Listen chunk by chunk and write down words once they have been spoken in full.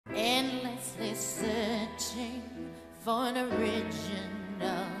They're searching for an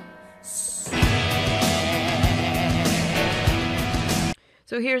original sin.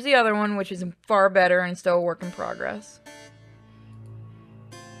 So here's the other one, which is far better and still a work in progress.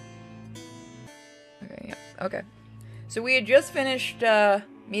 Okay, yeah, okay. So we had just finished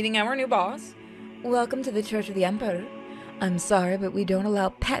meeting our new boss. Welcome to the Church of the Emperor. I'm sorry, but we don't allow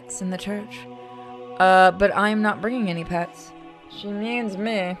pets in the church. But I'm not bringing any pets. She means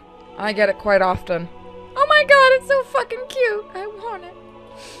me. I get it quite often. Oh my god, it's so fucking cute. I want it.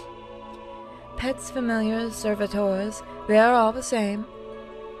 Pets, familiars, servitors, they are all the same.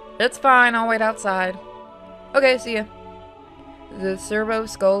 It's fine, I'll wait outside. Okay, see ya. The servo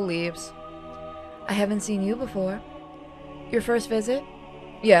skull leaves. I haven't seen you before. Your first visit?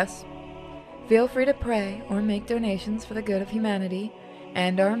 Yes. Feel free to pray or make donations for the good of humanity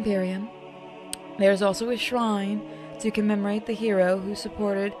and our Imperium. There's also a shrine to commemorate the hero who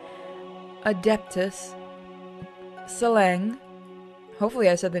supported Adeptus Seleng. Hopefully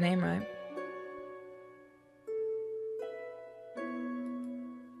I said the name right.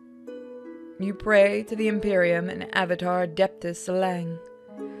 You pray to the Imperium and Avatar Adeptus Seleng.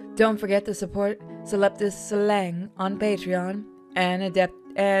 Don't forget to support Adeptus Seleng on Patreon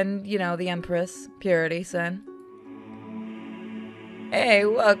and you know, the Empress puritysin. Hey,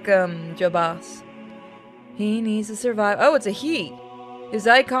 welcome, Jabas. He needs to survive. Oh, it's a he. His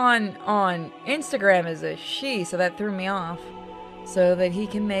icon on Instagram is a she, so that threw me off. So that he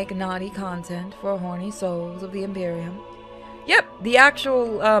can make naughty content for horny souls of the Imperium. Yep, the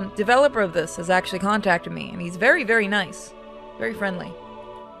actual developer of this has actually contacted me, and he's very, very nice. Very friendly.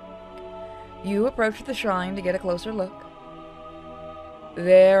 You approach the shrine to get a closer look.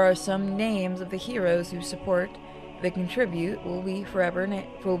 There are some names of the heroes who support that contribute will be forever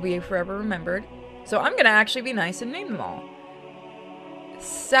remembered. So I'm gonna actually be nice and name them all.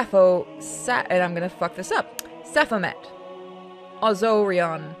 And I'm gonna fuck this up. Sephimet.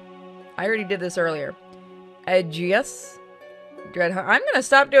 Azorion. I already did this earlier. Aegeus. Dreadheart. I'm gonna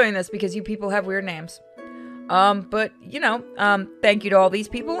stop doing this because you people have weird names. But, you know, thank you to all these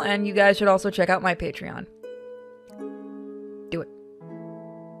people, and you guys should also check out my Patreon. Do it.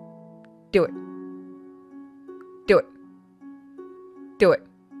 Do it. Do it. Do it.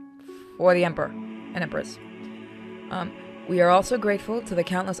 For the Emperor and Empress. We are also grateful to the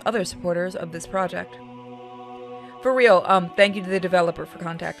countless other supporters of this project. For real, thank you to the developer for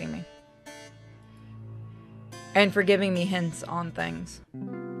contacting me. And for giving me hints on things.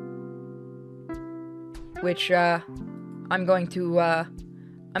 Which, I'm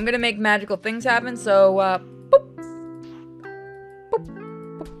gonna make magical things happen, so, boop. Boop.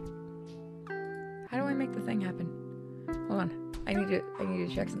 Boop. How do I make the thing happen? Hold on. I need to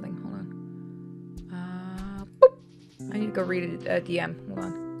check something. Hold on. Boop. I need to go read a DM. Hold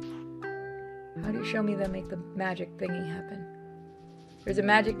on. How do you show me make the magic thingy happen? There's a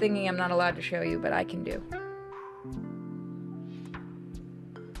magic thingy I'm not allowed to show you, but I can do.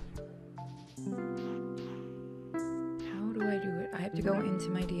 How do I do it? I have to go into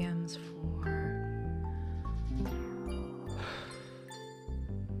my DMs for...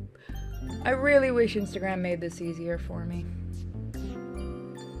 I really wish Instagram made this easier for me.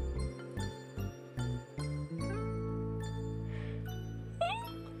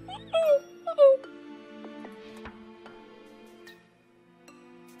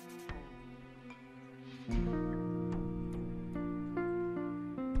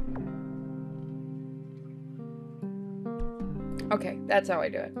 Okay, that's how I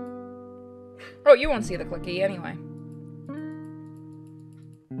do it. Oh, you won't see the clicky anyway.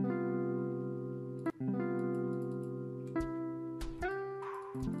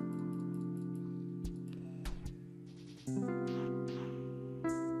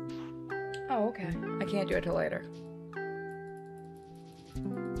 Oh, okay. I can't do it till later.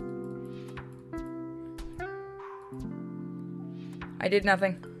 I did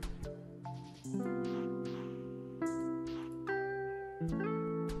nothing.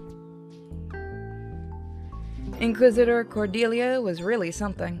 Inquisitor Cordelia was really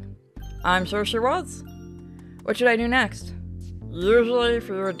something. I'm sure she was. What should I do next? Usually,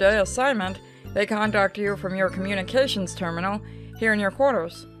 for your day assignment, they contact you from your communications terminal here in your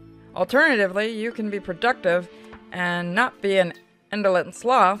quarters. Alternatively, you can be productive and not be an indolent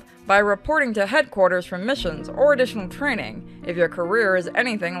sloth by reporting to headquarters for missions or additional training. If your career is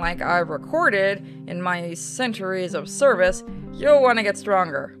anything like I've recorded in my centuries of service, you'll want to get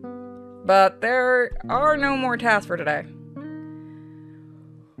stronger. But there are no more tasks for today.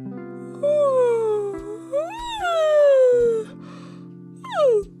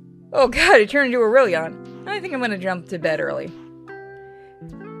 Oh god, it turned into Aurelion. I think I'm gonna jump to bed early.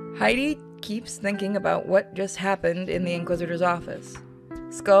 Heidi keeps thinking about what just happened in the Inquisitor's office.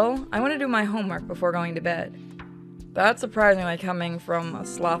 Skull, I want to do my homework before going to bed. That's surprisingly coming from a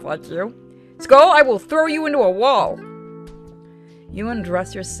sloth like you. Skull, I will throw you into a wall! You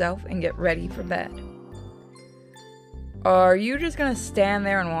undress yourself and get ready for bed. Are you just gonna stand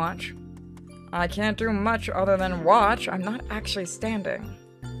there and watch? I can't do much other than watch. I'm not actually standing.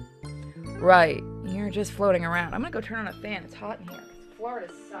 Right, you're just floating around. I'm gonna go turn on a fan. It's hot in here.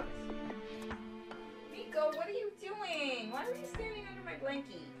 Florida sucks. Nico, what are you doing? Why are you standing under my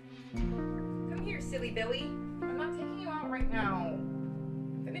blankie? Come here, silly Billy. I'm not taking you out right now.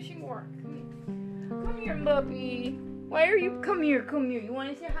 I'm finishing work. Come here, puppy. Why are you? Come here, come here. You want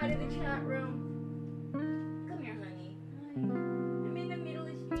to say hi to the chat room? Come here, honey. I'm in the middle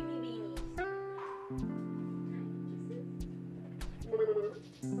of streamy beanies.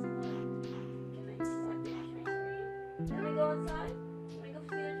 Can we go outside? Can we go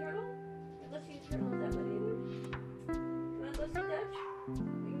see the turtle? Can we go see the turtle? Is that what it is? Can we go see Dutch?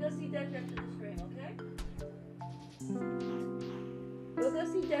 We can go see Dutch after the stream, okay? We'll go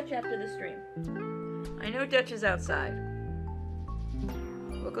see Dutch after the stream. I know Dutch is outside.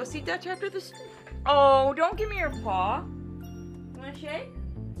 We'll go see Dutch after the stream. Oh, don't give me your paw. You want to shake?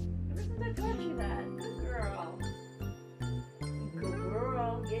 Ever since I taught you that. Good girl. Good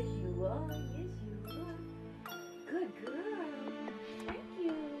girl. Yes, you are. Yes, you are. Good girl. Thank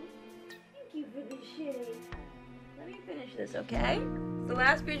you. Thank you for the shake. Let me finish this, okay? It's the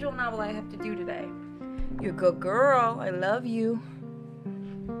last visual novel I have to do today. You're a good girl. I love you.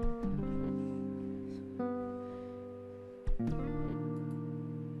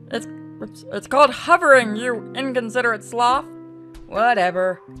 It's called hovering, you inconsiderate sloth.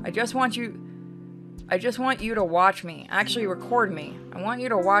 Whatever. I just want you to watch me. Actually record me. I want you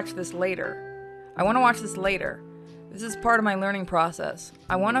to watch this later. I want to watch this later. This is part of my learning process.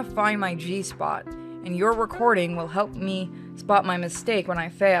 I want to find my G spot, and your recording will help me spot my mistake when I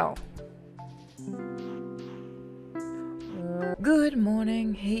fail. Good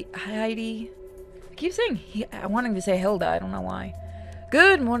morning, Heidi. I keep saying I wanted to say Hilda. I don't know why.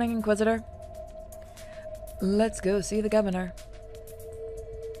 Good morning, Inquisitor. Let's go see the governor.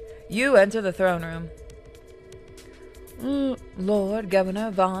 You enter the throne room. Lord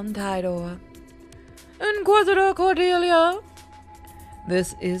Governor von Tidor. Inquisitor Cordelia.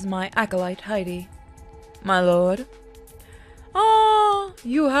 This is my acolyte Heidi. My lord. Ah,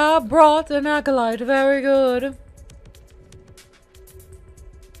 you have brought an acolyte. Very good.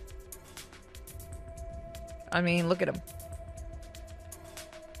 I mean, look at him.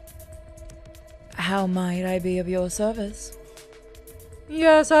 How might I be of your service?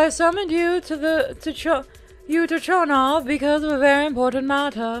 Yes, I summoned you to Chonov because of a very important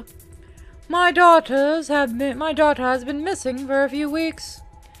matter. My daughter has been missing for a few weeks.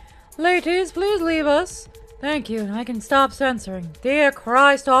 Ladies, please leave us. Thank you, and I can stop censoring. Dear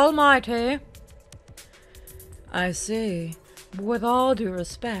Christ Almighty. I see. With all due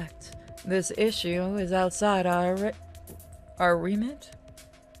respect, this issue is outside our remit?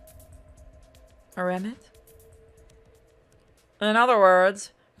 Our remit? In other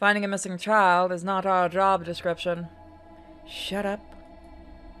words, finding a missing child is not our job description. Shut up.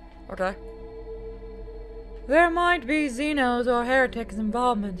 Okay. There might be Xenos or heretics'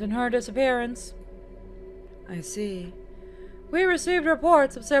 involvement in her disappearance. I see. We received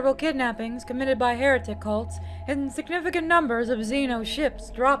reports of several kidnappings committed by heretic cults and significant numbers of Xeno ships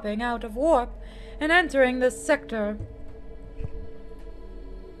dropping out of warp and entering this sector.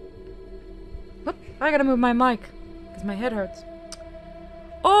 Whoop, I gotta move my mic, because my head hurts.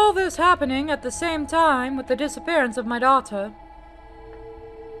 All this happening at the same time with the disappearance of my daughter.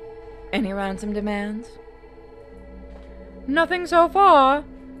 Any ransom demands? Nothing so far.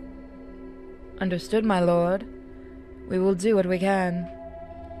 Understood, my lord. We will do what we can.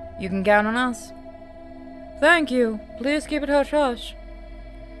 You can count on us. Thank you. Please keep it hush-hush.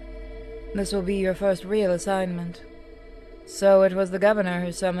 This will be your first real assignment. So it was the governor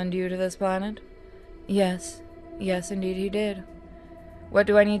who summoned you to this planet? Yes. Yes, indeed he did. What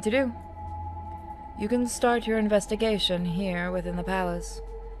do I need to do? You can start your investigation here within the palace.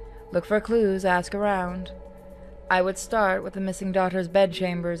 Look for clues, ask around. I would start with the missing daughter's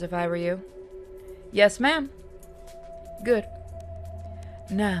bedchambers if I were you. Yes, ma'am. Good.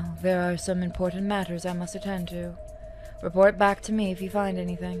 Now, there are some important matters I must attend to. Report back to me if you find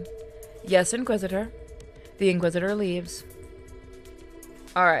anything. Yes, Inquisitor. The Inquisitor leaves.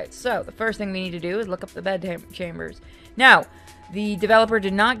 Alright, so the first thing we need to do is look up the bed chambers. Now, the developer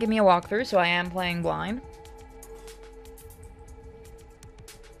did not give me a walkthrough, so I am playing blind.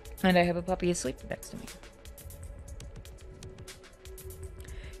 And I have a puppy asleep next to me.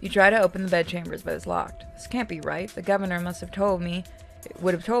 You try to open the bedchambers, but it's locked. This can't be right. The governor must have told me. It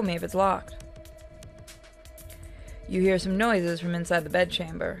would have told me if it's locked. You hear some noises from inside the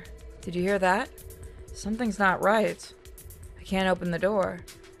bedchamber. Did you hear that? Something's not right. I can't open the door.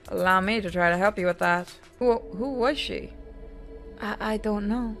 Allow me to try to help you with that. Who was she? I don't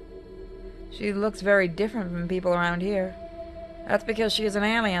know. She looks very different from people around here. That's because she is an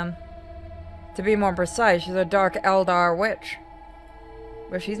alien. To be more precise, she's a dark Eldar witch.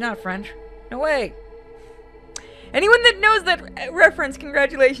 But she's not French. No way! Anyone that knows that reference,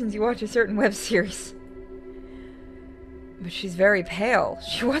 congratulations, you watch a certain web series. But she's very pale.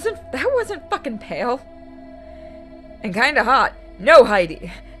 That wasn't fucking pale. And kinda hot. No,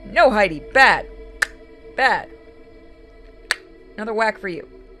 Heidi. No, Heidi. Bad. Bad. Another whack for you.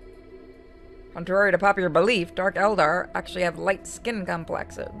 Contrary to popular belief, Dark Eldar actually have light skin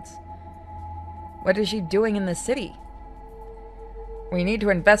complexes. What is she doing in the city? We need to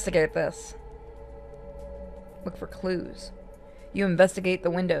investigate this. Look for clues. You investigate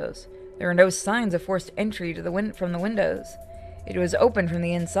the windows. There are no signs of forced entry to from the windows. It was open from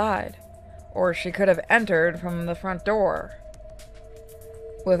the inside. Or she could have entered from the front door.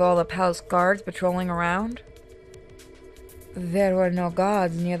 With all the palace guards patrolling around? There were no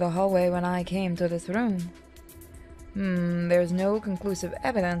guards near the hallway when I came to this room. There's no conclusive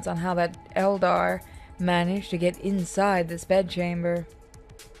evidence on how that Eldar managed to get inside this bedchamber.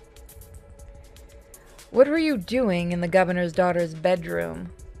 What were you doing in the governor's daughter's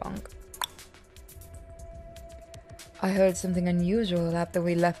bedroom, Bunk? I heard something unusual after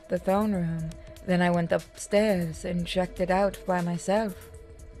we left the throne room. Then I went upstairs and checked it out by myself.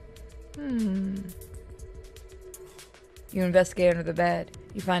 You investigate under the bed.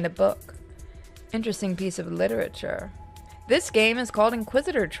 You find a book. Interesting piece of literature. This game is called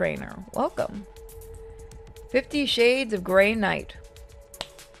Inquisitor Trainer. Welcome. 50 Shades of Grey Knight.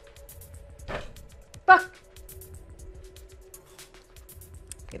 Fuck!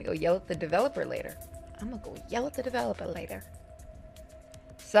 Gonna go yell at the developer later.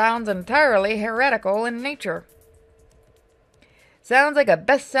 Sounds entirely heretical in nature. Sounds like a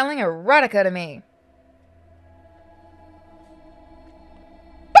best-selling erotica to me.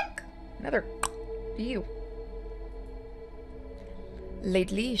 Fuck! Another to you.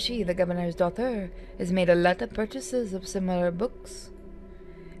 Lately, she, the governor's daughter, has made a lot of purchases of similar books,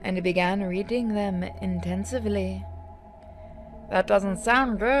 and began reading them intensively. That doesn't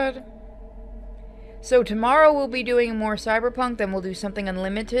sound good. So tomorrow we'll be doing more Cyberpunk, then we'll do something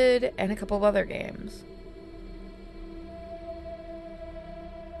Unlimited, and a couple of other games.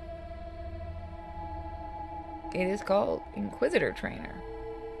 It is called Inquisitor Trainer.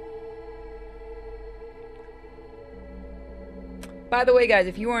 By the way, guys,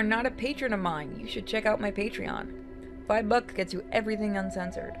 if you are not a patron of mine, you should check out my Patreon. $5 gets you everything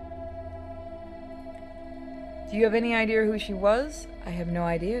uncensored. Do you have any idea who she was? I have no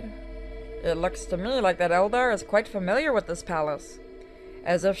idea. It looks to me like that Eldar is quite familiar with this palace.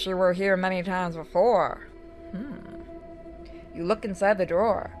 As if she were here many times before. You look inside the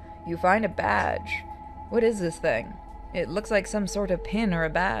drawer. You find a badge. What is this thing? It looks like some sort of pin or a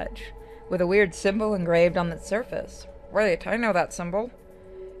badge, with a weird symbol engraved on its surface. Wait, I know that symbol.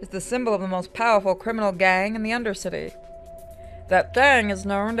 It's the symbol of the most powerful criminal gang in the Undercity. That gang is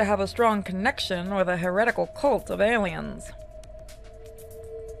known to have a strong connection with a heretical cult of aliens.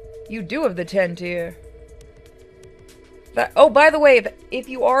 You do have the 10 tier. Oh, by the way, if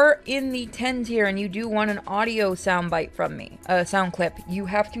you are in the 10 tier and you do want an audio soundbite from me, a sound clip, you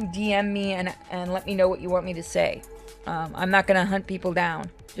have to DM me and let me know what you want me to say. I'm not gonna hunt people down.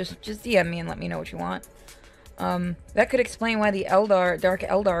 Just DM me and let me know what you want. That could explain why the Dark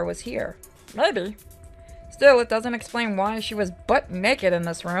Eldar was here. Maybe. Still, it doesn't explain why she was butt naked in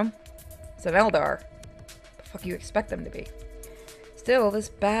this room. It's an Eldar. The fuck you expect them to be? Still, this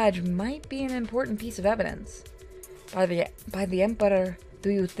badge might be an important piece of evidence. By the Emperor, do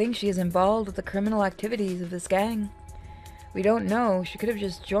you think she is involved with the criminal activities of this gang? We don't know. She could have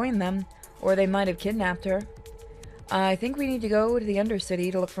just joined them, or they might have kidnapped her. I think we need to go to the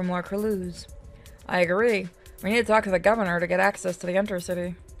Undercity to look for more clues. I agree. We need to talk to the governor to get access to the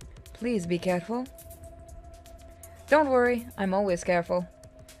Undercity. Please be careful. Don't worry, I'm always careful.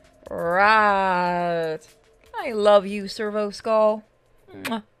 Right. I love you, Servo Skull.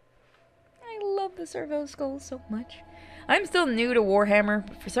 Mwah. I love the Servo Skulls so much. I'm still new to Warhammer,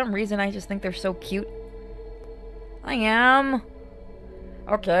 but for some reason I just think they're so cute. I am.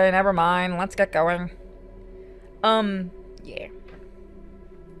 Okay, never mind. Let's get going. Yeah.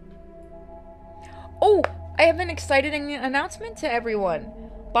 Oh, I have an exciting announcement to everyone.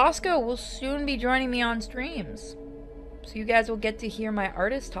 Bosco will soon be joining me on streams. so you guys will get to hear my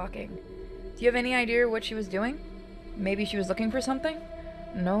artist talking. Do you have any idea what she was doing? Maybe she was looking for something?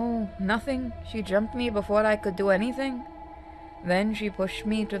 No, nothing. She jumped me before I could do anything. Then she pushed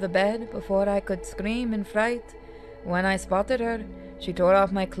me to the bed before I could scream in fright. When I spotted her, she tore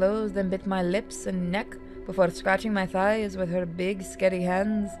off my clothes, then bit my lips and neck before scratching my thighs with her big, scary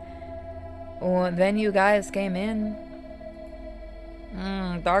hands. Oh, then you guys came in.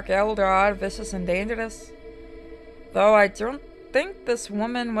 Dark Eldar, vicious and dangerous. Though I don't think this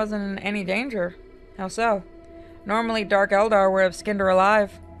woman wasn't in any danger. How so? Normally Dark Eldar would have skinned her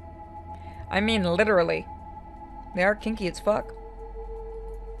alive. I mean literally. They are kinky as fuck.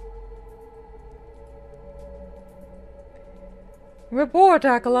 Report,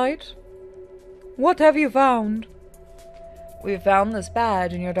 Acolyte. What have you found? We found this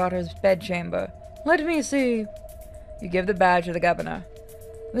badge in your daughter's bedchamber. Let me see. You give the badge to the governor.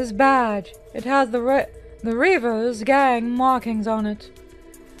 This badge, it has the Reavers gang markings on it.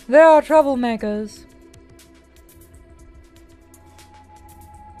 They are troublemakers.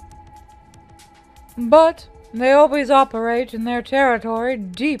 But they always operate in their territory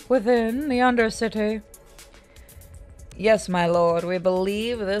deep within the Undercity. Yes, my lord, we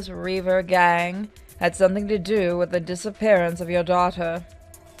believe this Reaver gang had something to do with the disappearance of your daughter.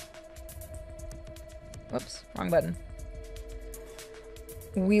 Whoops, wrong button.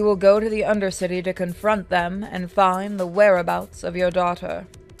 We will go to the Undercity to confront them and find the whereabouts of your daughter.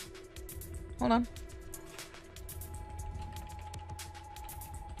 Hold on.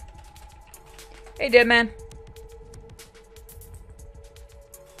 Hey, dead man.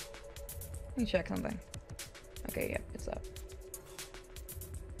 Let me check something. Okay, yep, it's up.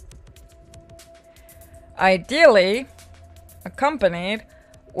 Ideally, accompanied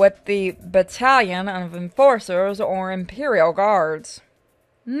with the battalion of enforcers or Imperial guards.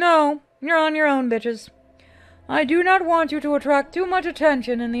 No, you're on your own, bitches. I do not want you to attract too much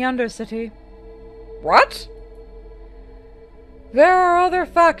attention in the Undercity. What? There are other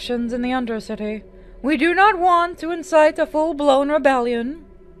factions in the Undercity. We do not want to incite a full-blown rebellion.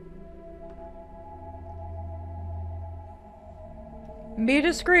 Be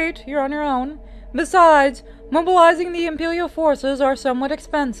discreet, you're on your own. Besides, mobilizing the Imperial forces are somewhat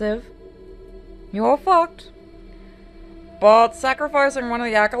expensive. You're fucked. But sacrificing one of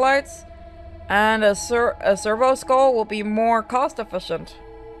the acolytes and a servo skull will be more cost-efficient.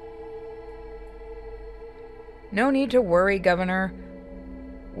 No need to worry, Governor.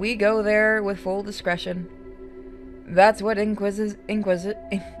 We go there with full discretion. That's what Inquisitions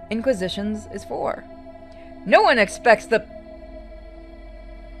is for. No one expects the...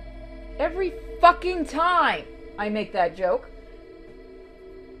 Every fucking time I make that joke.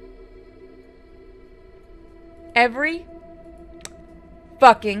 Every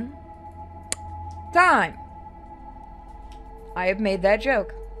fucking time I have made that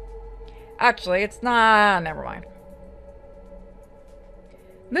joke. Actually, it's not... Never mind.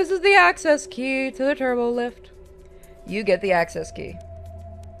 This is the access key to the turbo lift. You get the access key.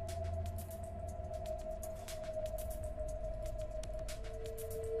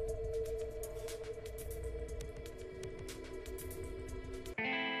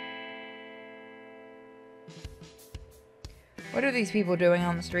 What are these people doing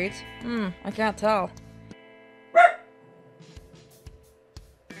on the streets? I can't tell.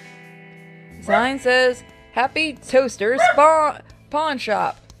 Sign says, Happy Toaster Pawn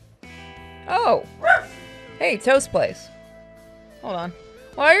Shop. Oh. Hey, Toast Place. Hold on.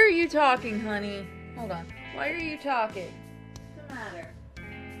 Why are you talking, honey? Hold on. Why are you talking? What's the matter?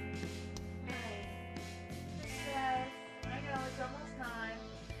 Yes, I know, it's almost time.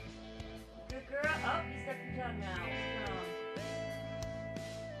 Good girl. Oh, you stuck your tongue out.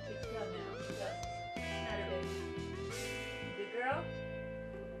 Get your tongue out. What's the matter, baby? Good girl?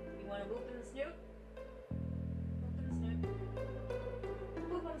 You want to whoop in the snoot? Whoop in the snoot.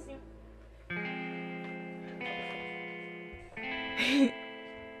 Whoop on the snoot.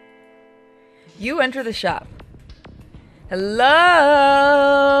 You enter the shop.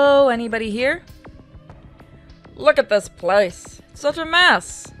 Hello? Anybody here? Look at this place. It's such a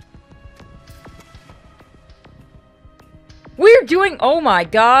mess. We're doing... Oh my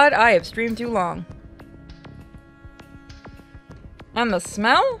god, I have streamed too long. And the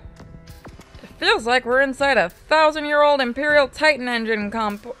smell? It feels like we're inside a 1,000-year-old Imperial Titan engine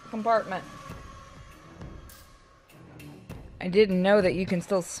compartment. I didn't know that you can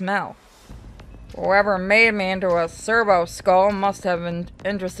still smell. Whoever made me into a servo skull must have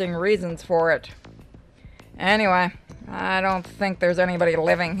interesting reasons for it. Anyway, I don't think there's anybody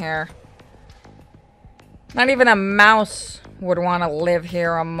living here. Not even a mouse would want to live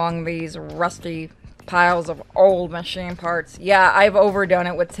here among these rusty Piles of old machine parts. Yeah, I've overdone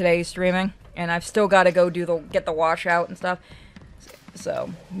it with today's streaming. And I've still got to go get the washout and stuff.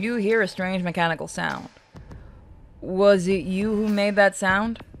 So, you hear a strange mechanical sound. Was it you who made that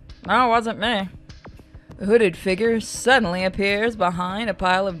sound? No, it wasn't me. A hooded figure suddenly appears behind a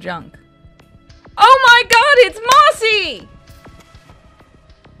pile of junk. Oh my god, it's Mossy!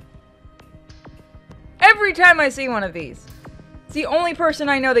 Every time I see one of these. It's the only person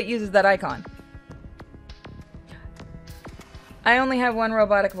I know that uses that icon. I only have one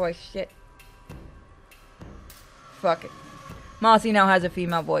robotic voice. Shit. Fuck it. Mossy now has a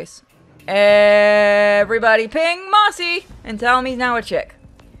female voice. Everybody ping Mossy and tell him he's now a chick.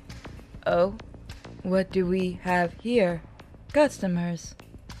 Oh, what do we have here? Customers.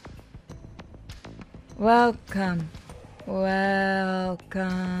 Welcome.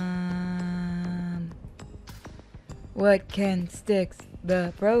 Welcome. What can Sticks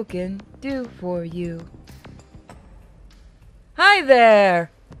the Broken do for you? Hi there!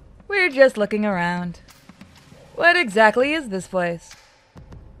 We're just looking around. What exactly is this place?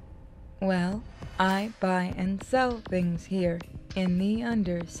 Well, I buy and sell things here in the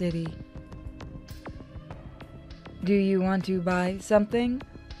Undercity. Do you want to buy something?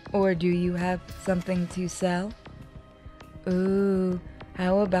 Or do you have something to sell? Ooh,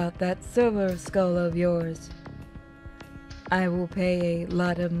 how about that silver skull of yours? I will pay a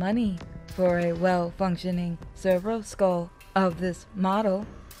lot of money for a well-functioning servo skull of this model.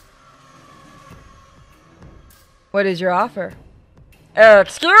 What is your offer?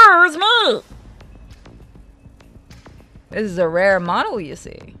 Excuse me! This is a rare model, you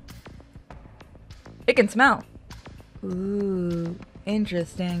see. It can smell. Ooh,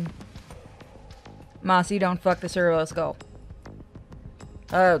 interesting. Mossy, don't fuck the servo skull.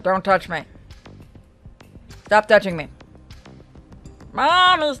 Oh, don't touch me. Stop touching me.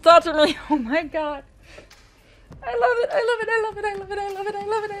 Mom is touching me! Oh my god. I love it, I love it, I love it, I love it, I love it, I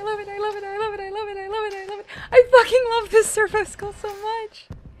love it, I love it, I love it, I love it, I love it, I love it, I love it. I fucking love this servo skull so much.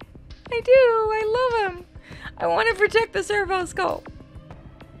 I do, I love him. I want to protect the servo skull.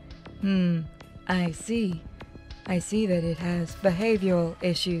 I see. I see that it has behavioral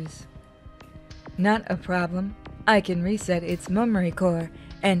issues. Not a problem. I can reset its memory core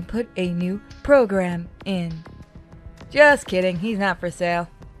and put a new program in. Just kidding, he's not for sale.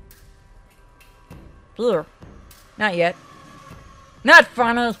 Here. Not yet. Not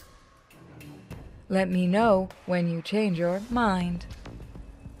funny! Let me know when you change your mind.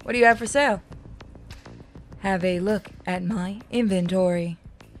 What do you have for sale? Have a look at my inventory.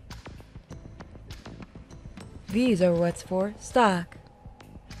 These are what's for stock.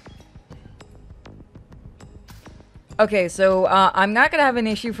 Okay, so I'm not gonna have an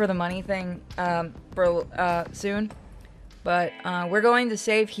issue for the money thing soon. But we're going to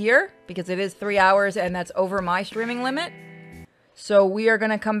save here because it is 3 hours and that's over my streaming limit. So we are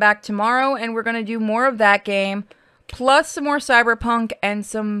going to come back tomorrow and we're going to do more of that game. Plus some more Cyberpunk and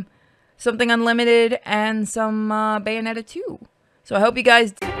something Unlimited and some Bayonetta 2. So I hope you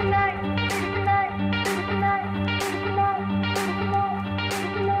guys...